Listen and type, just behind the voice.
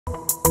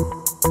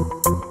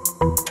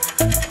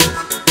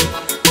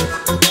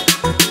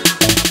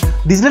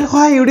Digital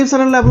সহায় YouTube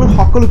চেনেললৈ আপোনালোক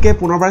সকলোকে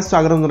পুনৰবাৰ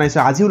স্বাগতম জনাইছো।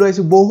 আজি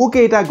ওলাইছো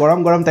বহুকেইটা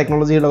গৰম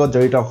টেকনলজিৰ লগত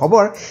জড়িত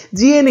খবৰ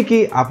যিয়ে নেকি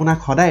আপোনাক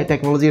সদায়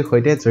টেকনলজিৰ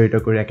সৈতে জড়িত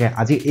কৰি ৰাখে।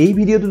 আজি এই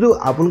ভিডিঅ'টোতো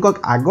আপোনালোকক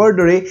আগৰ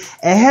দৰে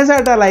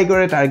 1000টা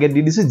লাইকৰে টাৰ্গেট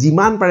দি দিছো।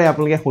 যিমান পাৰে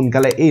আপোনালোকে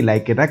সোনকালে এই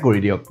লাইক এটা কৰি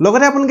দিয়ক।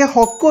 লগতে আপোনালোকে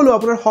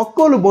আপোনাৰ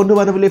সকলো বন্ধু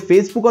বান্ধৱীলৈ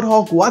ফেচবুকত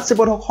হওক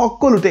হোৱাটছএপত হওক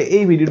সকলোতে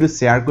এই ভিডিঅ'টো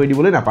শ্বেয়াৰ কৰি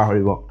দিবলৈ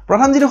নাপাহৰিব।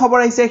 প্ৰথম যেটো খবৰ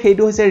আহিছে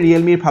সেইটো হৈছে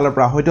Realme ফালৰ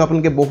পৰা। হয়তো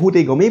আপোনালোকে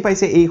বহুতেই গমেই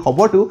পাইছে এই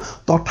খবৰটো,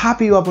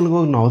 তথাপিও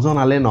আপোনালোকক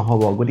নজনালে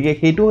নহব। গতিকে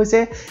সেইটো হৈছে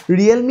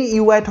Realme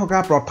UI থকা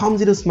প্ৰথম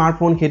যেটো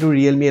স্মাৰ্টফোন সেইটো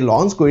Realme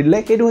লঞ্চ কৰি দিলে,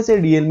 সেইটো হৈছে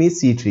Realme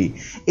C3।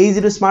 এই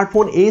যেটো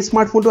স্মাৰ্টফোন, এই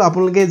স্মাৰ্টফোনটো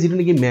আপোনালোকে যেটো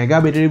নেকি মেগা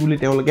বেটাৰী বুলি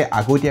তেওঁলোকে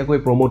আগতীয়াকৈ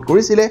প্ৰমোট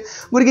কৰিছিলে।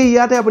 গতিকে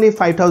ইয়াতে আপুনি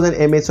 5000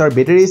 mAh ৰ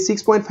বেটাৰী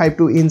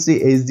 6.52 ইঞ্চি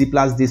HD+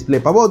 ডিসপ্লে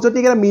পাব, য'ত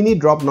নেকি এটা মিনি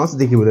ড্ৰপ নচ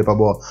দেখিবলৈ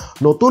পাব।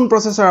 নতুন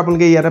প্ৰচেছৰ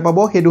আপোনালোকে ইয়াতে পাব,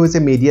 সেইটো হৈছে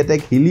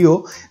MediaTek Helio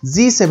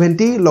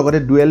G70 লগতে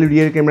ডুৱেল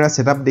ৰিয়েৰ কেমেৰা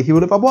সেটআপ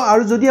দেখিবলৈ পাব।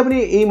 আৰু যদি আপুনি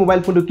এই মোবাইল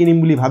ফোনটো কিনিম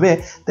বুলি ভাবে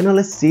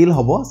তেনেহলে সেল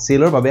হ'ব,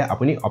 সেলৰ বাবে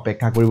আপুনি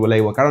অপেক্ষা কৰিব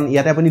লাগিব। কাৰণ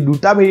ইয়াতে আপুনি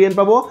দুটা ভেৰিয়েন্ট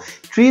পাব,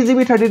 3GB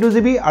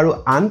 32GB আৰু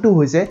আনটো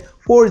হৈছে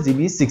 4GB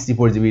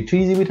 64GB।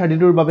 3GB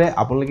 32ৰ বাবে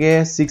আপোনালোকে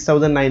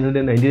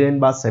 6999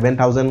 বা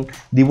 7000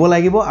 দিব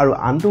লাগিব আৰু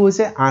আনটো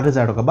হৈছে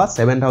 8000 টকা বা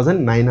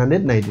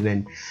 7999।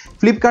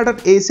 ফ্লিপকাৰ্টত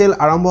এই সেল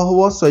আৰম্ভ হ'ব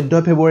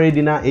 14 ফেব্ৰুৱাৰীৰ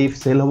দিনা। এই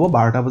সেল হ'ব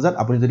 12টা বজাত।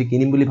 আপুনি যদি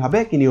কিনিম বুলি ভাবে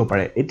কিনিব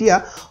পাৰে। এতিয়া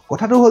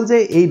কথাটো হ'ল যে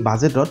এই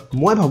বাজেটত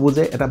মই ভাবো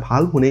যে এটা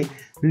ভাল ফোনে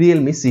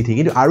Realme C3।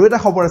 কিন্তু আৰু এটা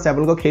খবৰ আছে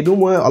আপোনালোকক, সেইটো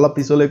মই অলপ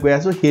পিছলৈ কৈ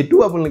আছো, সেইটো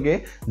আপোনালোকে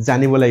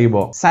জানিব লাগিব।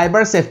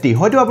 Cyber safety.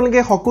 হয়তো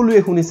আপোনালোকে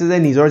সকলোৱে শুনিছে যে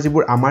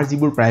আমাৰ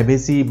যিবোৰ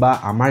প্ৰাইভেসি বা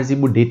আমাৰ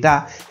যিবোৰ ডেটা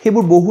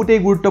সেইবোৰ বহুতেই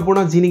গুৰুত্বপূৰ্ণ,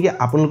 যি নেকি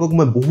আপোনালোকক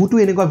মই বহুতো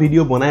এনেকুৱা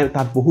ভিডিঅ' বনাই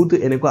তাত বহুতো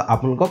এনেকুৱা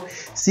আপোনালোকক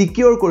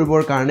সিকিউৰ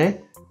কৰিবৰ কাৰণে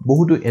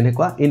বহুতো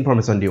এনেকুৱা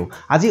ইনফৰমেশন দিও।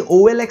 আজি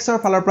OLX ৰ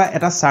ফালৰ পৰা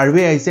এটা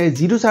সাৰ্ভে আহিছে,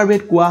 যিটো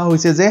সাৰ্ভেত কোৱা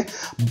হৈছে যে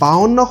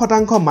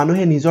 52%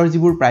 মানুহে নিজৰ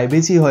যিবোৰ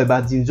প্ৰাইভেসি হয় বা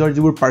নিজৰ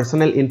যিবোৰ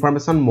personnel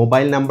information,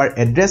 mobile number,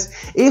 address,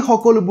 এই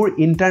সকলোবোৰ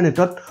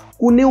ইন্টাৰনেটত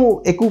কোনেও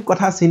একো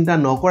কথা চিন্তা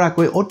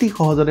নকৰাকৈ অতি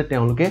সহজতে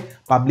তেওঁলোকে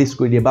পাবলিশ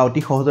কৰি দিয়ে বা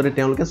অতি সহজতে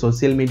তেওঁলোকে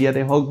সোশ্যাল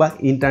মিডিয়াতে হওক বা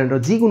ইন্টাৰনেটৰ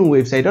যিকোনো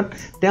ৱেবসাইটত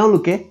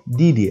তেওঁলোকে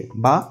দি দিয়ে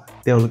বা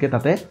তেওঁলোকে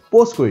তাতে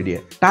পোষ্ট কৰি দিয়ে।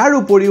 তাৰ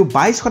উপৰিও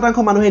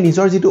 22% মানুহে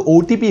নিজৰ যেটো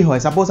OTP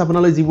হয়, সাপোজ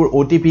আপোনালৈ যিবোৰ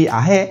OTP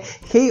আহে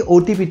সেই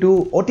OTP টো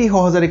অতি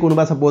সহজতে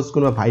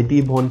কোনোবা ভাইটি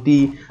ভন্টি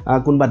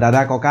কোনোবা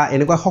দাদা ককা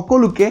এনেকুৱা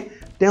সকলোকে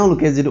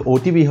তেওঁলোকে যেটো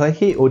OTP হয়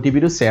সেই OTP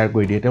টো শেয়াৰ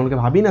কৰি দিয়ে। তেওঁলোকে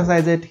ভাবি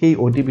নাচায় যে সেই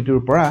OTP টোৰ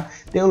পৰা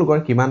তেওঁলোকৰ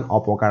কিমান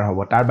অপকাৰ হ'ব।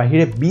 তাৰ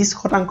বাহিৰে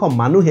 20%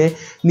 মানুহে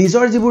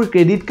নিজৰ যিবোৰ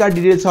ক্ৰেডিট কাৰ্ড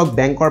ডিটেইলছ হওক,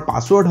 বেংকৰ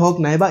পাছৱৰ্ড হওক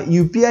নাইবা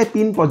UPI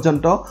পিন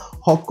পৰ্যন্ত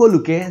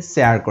সকলোকে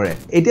শেয়াৰ কৰে।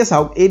 এতিয়া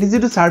চাওক, এই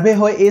যেটো সাৰ্ভে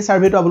হয় এই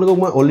সাৰ্ভেটো আপোনালোকক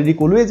মই অলৰেডি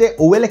ক'লোৱে যে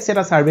OLX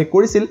এটা সাৰ্ভে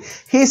কৰিছিল,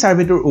 সেই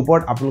সাৰ্ভেটোৰ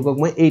ওপৰত আপোনালোকক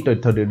মই এই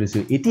তথ্য দি দিছো।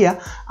 এতিয়া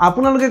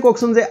আপোনালোকে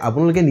কওকচোন যে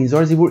আপোনালোকে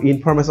নিজৰ যিবোৰ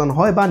ইনফৰমেশন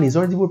হয় বা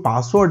নিজৰ যিবোৰ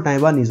পাছৱৰ্ড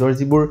নাইবা নিজৰ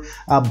যিবোৰ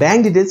বেংক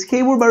ডিটেইলছ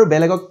সেইবোৰ বাৰু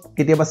বেলেগক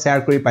কেতিয়াবা শেয়াৰ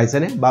কৰি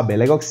পাইছেনে বা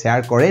বেলেগক শেয়াৰ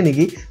কৰে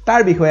নেকি,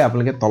 তাৰ বিষয়ে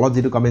আপোনালোকে তলত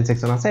যেটো কমেন্ট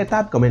সেকশন আছে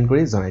তাত কমেন্ট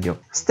কৰি জনাই দিয়ক।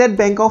 ষ্টেট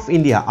বেংক অফ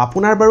ইণ্ডিয়া,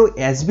 আপোনাৰ বাৰু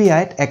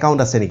SBI ত একাউণ্ট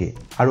আছে নেকি?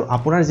 আৰু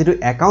আপোনাৰ যেটো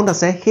একাউণ্ট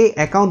আছে সেই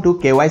একাউণ্টটো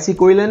KYC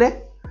কৰিলে নে?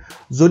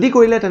 যদি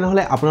কৰিলে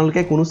তেনেহলে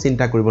আপোনালোকে কোনো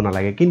চিন্তা কৰিব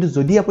নালাগে। কিন্তু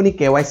যদি আপুনি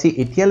KYC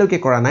এতিয়ালৈকে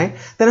কৰা নাই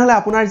তেনেহলে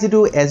আপোনাৰ যেটো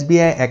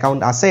SBI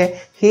একাউণ্ট আছে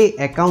সেই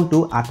একাউণ্টটো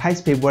 28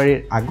 ফেব্ৰুৱাৰীৰ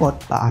আগত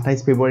বা 28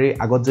 ফেব্ৰুৱাৰীৰ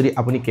আগত যদি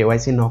আপুনি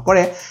KYC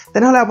নকৰে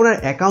তেনেহলে আপোনাৰ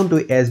একাউণ্টটো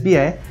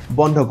SBI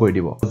বন্ধ কৰি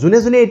দিব।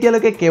 যোনে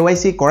এতিয়ালৈকে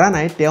KYC কৰা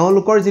নাই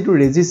তেওঁলোকৰ যেটো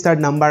ৰেজিষ্টাৰ্ড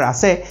নাম্বাৰ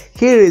আছে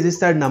সেই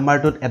ৰেজিষ্টাৰ্ড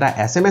নাম্বাৰটোত এটা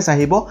SMS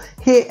আহিব।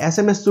 সেই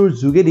SMS টোৰ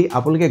যোগেদি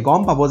আপোনালোকে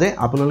গম পাব যে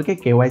আপোনালোকে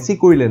KYC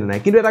কৰিলে নে নাই।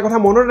 কিন্তু এটা কথা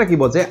মনত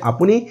ৰাখিব যে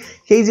আপুনি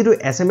সেই যেটো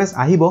SMS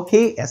আহিব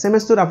সেই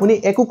SMS টোত আপুনি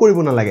একো কৰিব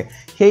নালাগে।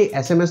 সেই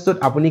SMS টোত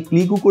আপুনি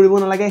ক্লিকও কৰিব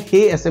নালাগে।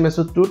 সেই SMS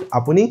টোত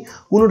আপুনি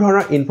কোনো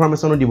ধৰণৰ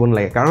ইনফৰমেশনো দিব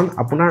নালাগে, কাৰণ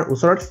আপোনাৰ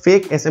ওচৰত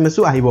ফেক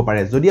SMSও আহিব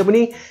পাৰে। যদি আপুনি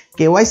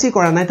KYC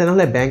কৰা নাই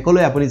তেনেহলে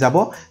বেংকলৈ আপুনি যাব,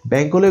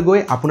 বেংকলৈ গৈ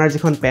আপোনাৰ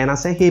যিখন পেন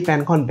আছে সেই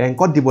পেনখন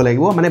বেংকত দিব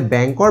লাগিব। মানে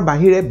বেংকৰ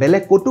বাহিৰে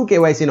বেলেগ কতো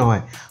KYC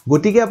নহয়।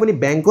 গতিকে আপুনি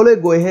বেংকলৈ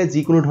গৈহে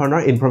যিকোনো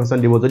ধৰণৰ ইনফৰমেশন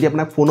দিব। যদি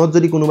আপোনাক ফোনত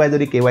যদি কোনোবাই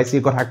যদি KYC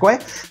ৰ কথা কয়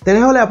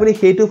তেনেহলে আপুনি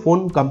সেইটো ফোন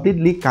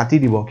কমপ্লিটলি কাটি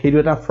দিব। সেইটো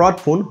এটা ফ্ৰড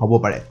ফোন হ'ব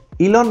পাৰে।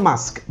 ইলন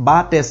মাস্ক বা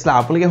টেসলা,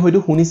 আপোনালোকে হয়তো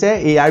শুনিছে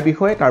ইয়াৰ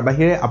বিষয়ে, তাৰ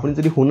বাহিৰে আপুনি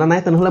যদি শুনা নাই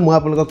তেনেহলে মই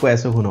আপোনালোকক কৈ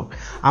আছো শুনক।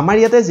 আমাৰ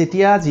ইয়াতে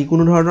যেতিয়া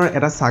যিকোনো ধৰণৰ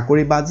এটা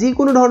চাকৰি বা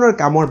যিকোনো ধৰণৰ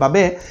কামৰ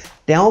বাবে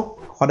তেওঁক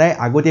সদায়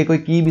আগতীয়াকৈ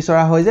কি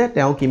বিচৰা হয় যে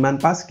তেওঁ কিমান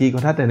পাছ কি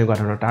কথা তেনেকুৱা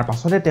ধৰণৰ, তাৰ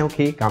পাছতে তেওঁক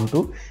সেই কামটো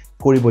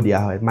কৰিব দিয়া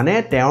হয়। মানে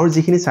তেওঁৰ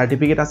যিখিনি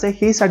সাৰ্টিফিকেট আছে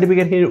সেই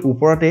সাৰ্টিফিকেটখিনিৰ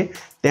ওপৰতে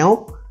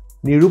তেওঁক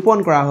নিৰূপণ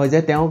কৰা হয় যে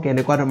তেওঁ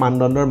কেনেকুৱা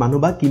মানদণ্ডৰ মানুহ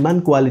বা কিমান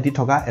কোৱালিটি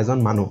থকা এজন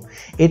মানুহ।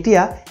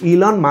 এতিয়া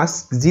ইলন মাস্ক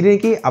যি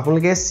নেকি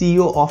আপোনালোকে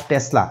CEO অফ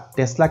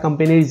টেসলা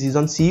কোম্পানীৰ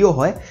যিজন CEO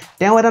হয়,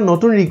 তেওঁ এটা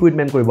নতুন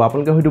ৰিক্ৰুটমেন্ট কৰিব।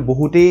 আপোনালোকে হয়তো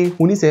বহুতেই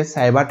শুনিছে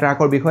সাইবাৰ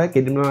ট্ৰাকৰ বিষয়ে।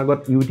 কেইদিনমান আগত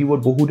ইউটিউবত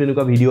বহুত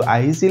এনেকুৱা ভিডিঅ'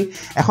 আহিছিল।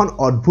 এখন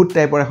অদ্ভুত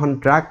টাইপৰ এখন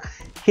ট্ৰাক,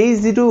 সেই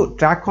যেটো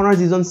ট্ৰাকখনৰ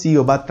যিজন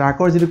CEO বা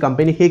ট্ৰাকৰ যেটো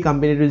কোম্পানী সেই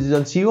কোম্পানীৰ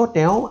যিজন CEO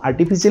তেওঁ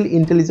আৰ্টিফিশিয়াল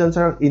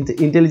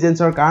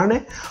ইন্টেলিজেন্সৰ কাৰণে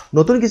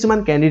নতুন কিছুমান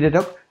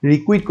ক্যান্ডিডেটক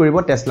ৰিকুইট কৰিব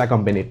টেসলা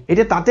কোম্পানীত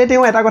এতিয়া তাতে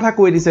তেওঁ এটা কথা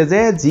কৈ দিছে যে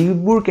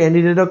যিবোৰ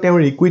ক্যান্ডিডেটক তেওঁ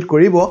ৰিকুইট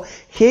কৰিব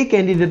সেই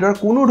ক্যান্ডিডেটৰ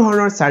কোনো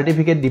ধৰণৰ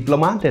সাৰ্টিফিকেট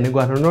ডিপ্লোমা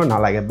তেনেকুৱা ধৰণৰ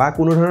নালাগে বা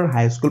কোনো ধৰণৰ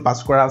হাই স্কুল পাছ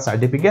কৰা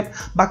সাৰ্টিফিকেট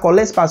বা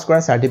কলেজ পাছ কৰা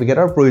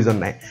সাৰ্টিফিকেটৰ প্ৰয়োজন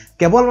নাই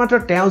কেৱল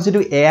মাত্ৰ তেওঁ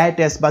যেটো AI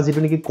টেষ্ট বা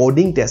যেটো নেকি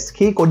কোডিং টেষ্ট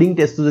সেই কোডিং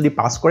টেষ্টটো যদি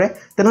পাছ কৰে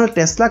তেনেহলে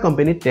টেসলা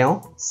কোম্পানীত তেওঁ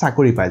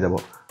চাকৰি পাই যাব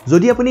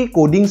যদি আপুনি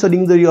কোডিং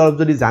যদি অলপ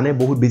যদি জানে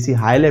বহুত বেছি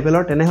হাই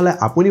লেভেলৰ তেনেহলে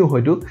আপুনিও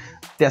হয়তো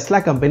টেসলা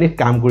কোম্পানীত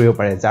কাম কৰিব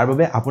পাৰে যাৰ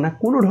বাবে আপোনাক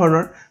কোনো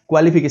ধৰণৰ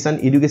কোৱালিফিকেশন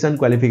এডুকেশন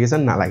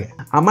কোৱালিফিকেশন নালাগে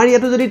আমাৰ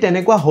ইয়াতো যদি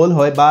তেনেকুৱা হল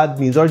হয় বা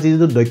নিজৰ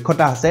যিটো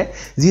দক্ষতা আছে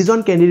যিজন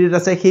ক্যান্ডিডেট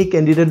আছে সেই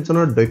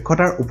ক্যান্ডিডেটজনৰ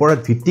দক্ষতাৰ ওপৰত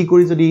ভিত্তি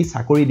কৰি যদি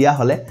চাকৰি দিয়া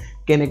হলে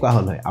কেনেকুৱা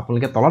হল হয়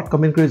আপোনালোকে তলত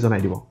কমেন্ট কৰি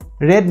জনাই দিব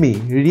Redmi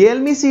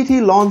Realme C3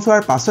 লঞ্চ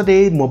হোৱাৰ পাছতে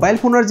মোবাইল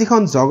ফোনৰ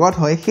যিখন জগত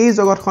হয় সেই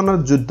জগতখনৰ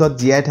যুদ্ধত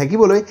জিয়াই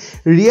থাকিবলৈ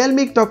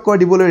Realme টক্কৰ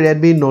দিবলৈ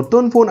Redmi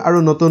নতুন ফোন আৰু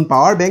নতুন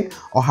পাৱাৰ বেংক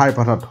অহাৰ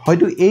পথত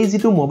হয়তো এই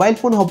যেটো মোবাইল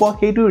ফোন হ'ব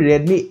সেইটো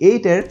Redmi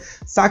 8 এৰ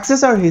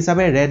সাকসেসৰ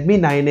হিচাপে Redmi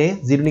 9 এ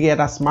যেটো নেকি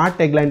এটা স্মাৰ্ট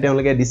ট্যাগলাইন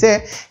তেওঁলোকে দিছে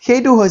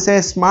সেইটো হৈছে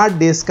স্মাৰ্ট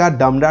ডেছ কা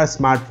দমদাৰ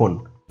স্মাৰ্টফোন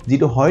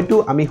যেটো হয়তো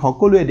আমি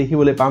সকলোৱে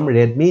দেখিবলৈ পাম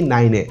Redmi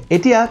 9 এ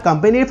এতিয়া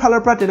কোম্পানীৰ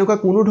ফালৰ পৰা তেনেকুৱা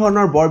কোনো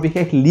ধৰণৰ বৰ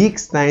বিশেষ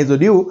লিক্স নাই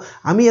যদিও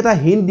আমি এটা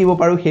হিন্ট দিব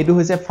পাৰো সেইটো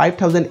হৈছে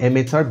 5000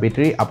 mAh ৰ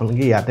বেটাৰী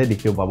আপোনালোকে ইয়াতে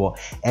দেখিব পাব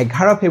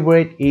 11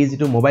 ফেব্ৰুৱাৰীত এই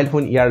যেটো মোবাইল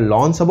ফোন ইয়াৰ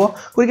লঞ্চ হ'ব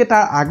গতিকে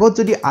তাৰ আগত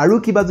যদি আৰু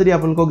কিবা যদি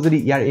আপোনালোকক যদি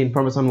ইয়াৰ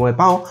ইনফৰমেশন মই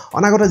পাও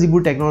অনাগত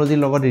যিবোৰ টেকনলজিৰ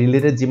লগত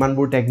ৰিলেটেড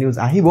যিমানবোৰ টেক নিউজ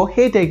আহিব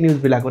সেই টেক নিউজ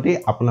বিলাকতে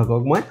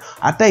আপোনালোকক মই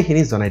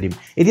আটাইখিনি জনাই দিম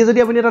এতিয়া যদি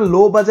আপুনি এটা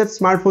লো বাজেট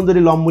স্মাৰ্টফোন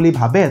যদি লম বুলি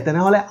ভাবে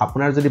তেনেহলে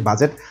আপোনাৰ যদি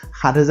বাজেট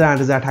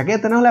 7000 থাকে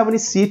তেনেহলে আপুনি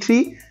C3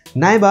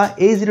 নাইবা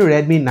এই যেটো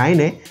Redmi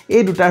 9 এ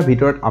এই দুটাৰ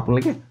ভিতৰত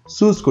আপোনালোকে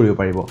চুজ কৰিব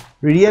পাৰিব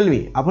Realme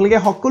আপোনালোকে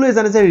সকলোৱে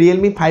জানে যে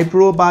Realme 5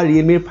 Pro বা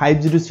Realme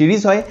 5 যেটো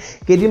সিৰিজ হয়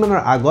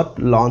কেইদিনমানৰ আগত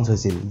লঞ্চ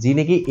হৈছিল যি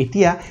নেকি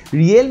এতিয়া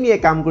Realme এ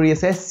কাম কৰি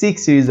আছে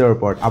 6 সিৰিজৰ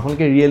ওপৰত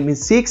আপোনালোকে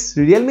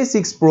Realme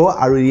 6 Pro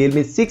আৰু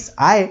Realme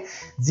 6i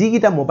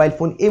যিকিটা মোবাইল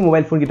ফোন এই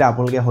মোবাইল ফোন কিটা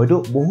আপোনালোকে হয়তো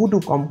বহুতো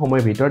কম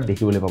সময়ৰ ভিতৰত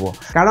দেখিবলৈ পাব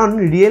কাৰণ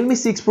Realme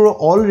 6 Pro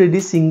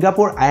already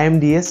Singapore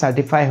IMDA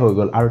সাৰ্টিফাই হৈ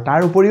গল আৰু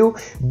তাৰ উপৰিও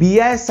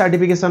BIS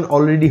সাৰ্টিফিকেশন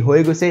অলৰেডি হৈ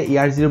গৈছে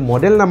ইয়াৰ যিটো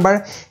মডেল নাম্বাৰ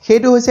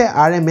সেইটো হৈছে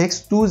RMX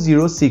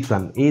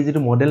 2061 এই যেটো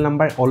মডেল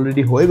নাম্বাৰ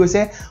অলৰেডি হৈ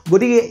গৈছে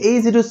গতিকে এই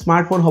যেটো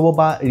স্মাৰ্টফোন হ'ব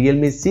বা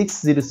Realme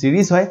 6 যেটো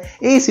সিৰিজ হয়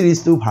এই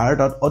সিৰিজটো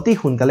ভাৰতত অতি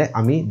সোনকালে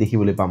আমি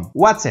দেখিবলৈ পাম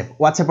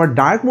WhatsAppৰ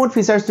ডাৰ্ক মোড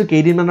ফিচাৰছটো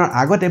কেইদিনমানৰ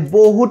আগতে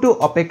বহুতো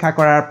অপেক্ষা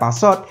কৰাৰ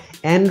পাছত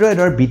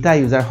এন্ড্ৰয়েডৰ বিটা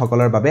ইউজাৰ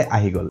সকলৰ বাবে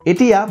আহি গল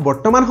এতিয়া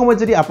বৰ্তমান সময়ত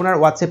যদি আপোনাৰ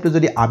WhatsAppটো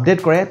যদি আপডেট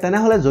কৰে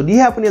তেনেহলে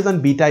যদিহে আপুনি এজন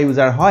বিটা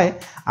ইউজাৰ হয়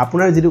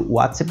আপোনাৰ যেটো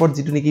WhatsAppৰ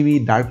যেটো নেকি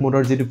ডাৰ্ক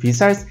মোডৰ যেটো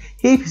ফিচাৰছ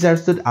সেই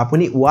ফিচাৰছটোত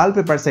আপুনি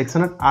ওয়ালপেপাৰ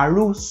সেকশনত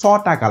আৰু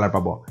 6টা কালাৰ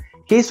পাব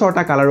সেই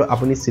 6টা কালাৰো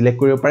আপুনি সিলেক্ট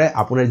কৰিব পাৰে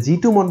আপোনাৰ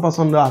যেটো মন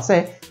পছন্দ আছে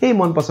সেই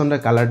মন পছন্দৰ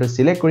কালাৰটো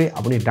সিলেক্ট কৰি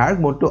আপুনি ডাৰ্ক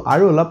মোডটো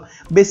আৰু অলপ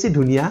বেছি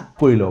ধুনিয়া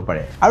কৰি লব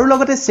পাৰে আৰু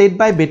লগতে সেট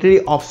বাই বেটাৰী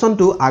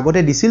অপচনটো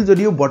আগতে দিছিল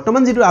যদিও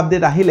বৰ্তমান যেটো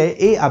আপডেট আহিলে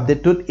এই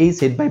আপডেটটোত এই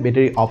সেট বাই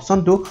বেটাৰী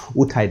অপচনটো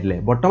উঠাই দিলে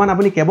বৰ্তমান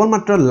আপুনি কেৱল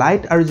মাত্ৰ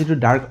লাইট আৰু যেটো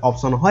ডাৰ্ক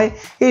অপচন হয়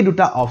এই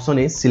দুটা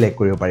অপচনে সিলেক্ট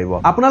কৰিব পাৰিব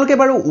আপোনালোকে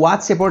বাৰু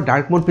WhatsAppৰ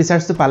ডাৰ্ক মোড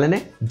ফিচাৰছটো পালেনে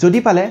যদি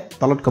পালে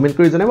তলত কমেন্ট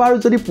কৰি জনাব আৰু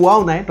যদি পোৱাও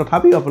নাই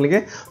তথাপিও আপোনালোকে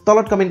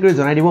তলত কমেন্ট কৰি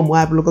জনাই দিব মই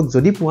আপোনালোকক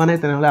যদি পোৱা নাই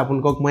তেনেহলে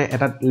আপোনালোকক মই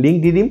এটা লিংক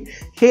দি দিম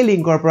সেই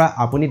লিংকৰ পৰা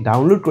আপুনি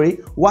ডাউনলোড কৰি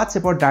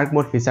WhatsAppৰ ডাৰ্ক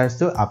মোড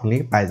ফিচাৰছটো আপুনি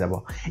পাই যাব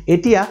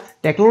এতিয়া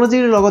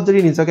টেকনলজিৰ লগত যদি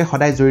নিজকে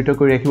সদায় জড়িত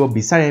কৰি ৰাখিব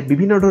বিচাৰে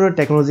বিভিন্ন ধৰণৰ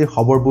টেকনলজিৰ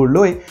খবৰবোৰ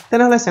লৈ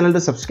তেনেহলে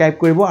চেনেলটো সাবস্ক্ৰাইব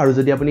কৰিব আৰু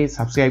যদি আপুনি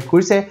সাবস্ক্ৰাইব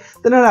কৰিছে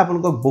তেনেহলে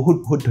আপোনালোকক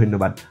বহুত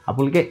ধন্যবাদ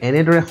আপোনালোকে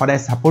এনেদৰে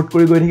সদায় সাপোৰ্ট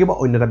কৰি গৈ থাকিব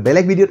অন্য এটা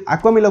বেলেগ ভিডিঅত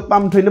আকৌ আমি লগ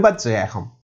পাম ধন্যবাদ জয় অসম